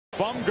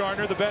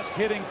Bumgarner, the best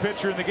hitting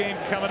pitcher in the game,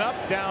 coming up.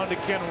 Down to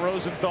Ken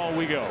Rosenthal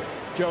we go.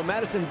 Joe,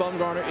 Madison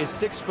Bumgarner is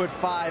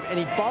 6'5", and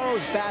he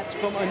borrows bats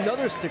from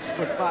another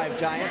 6'5"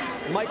 giant,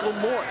 Michael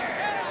Morse.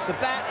 The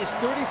bat is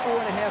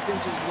 34.5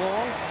 inches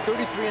long,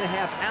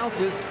 33.5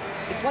 ounces.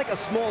 It's like a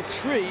small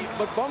tree,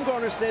 but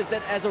Bumgarner says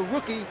that as a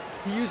rookie,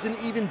 he used an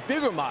even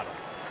bigger model.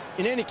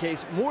 In any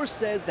case, Morse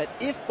says that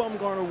if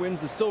Bumgarner wins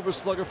the Silver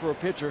Slugger for a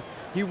pitcher,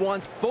 he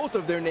wants both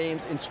of their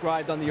names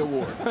inscribed on the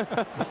award.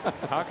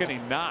 How can he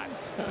not?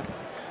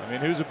 I mean,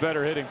 who's a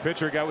better hitting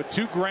pitcher? A guy with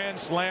 2 grand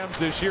slams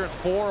this year and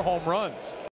 4 home runs.